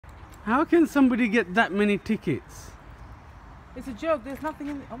How can somebody get that many tickets? It's a joke. There's nothing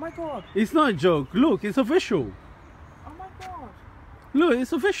in. Oh my god. It's not a joke. Look, it's official. Oh my god. Look,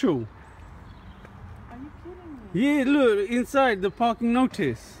 it's official. Are you kidding me? Yeah, look, inside the parking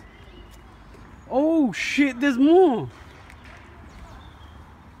notice. Oh shit, there's more.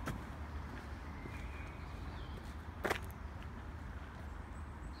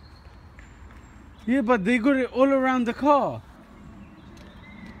 Yeah, but they got it all around the car.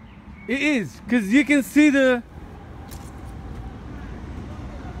 It is, because you can see the...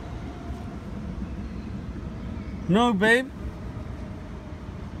 No, babe.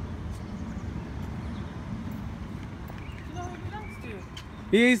 You know who it belongs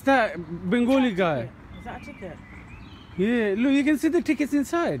to? Yeah, it's that Bengali guy. Is that a ticket? Yeah, look, you can see the tickets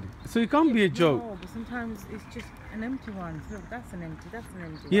inside. So it can't be a joke. No, but sometimes it's just an empty one. Look, that's an empty. That's an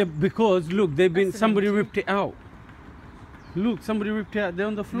empty. Yeah, one. because look, That's an somebody empty. ripped it out. Look, somebody ripped it out there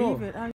on the floor. Leave it.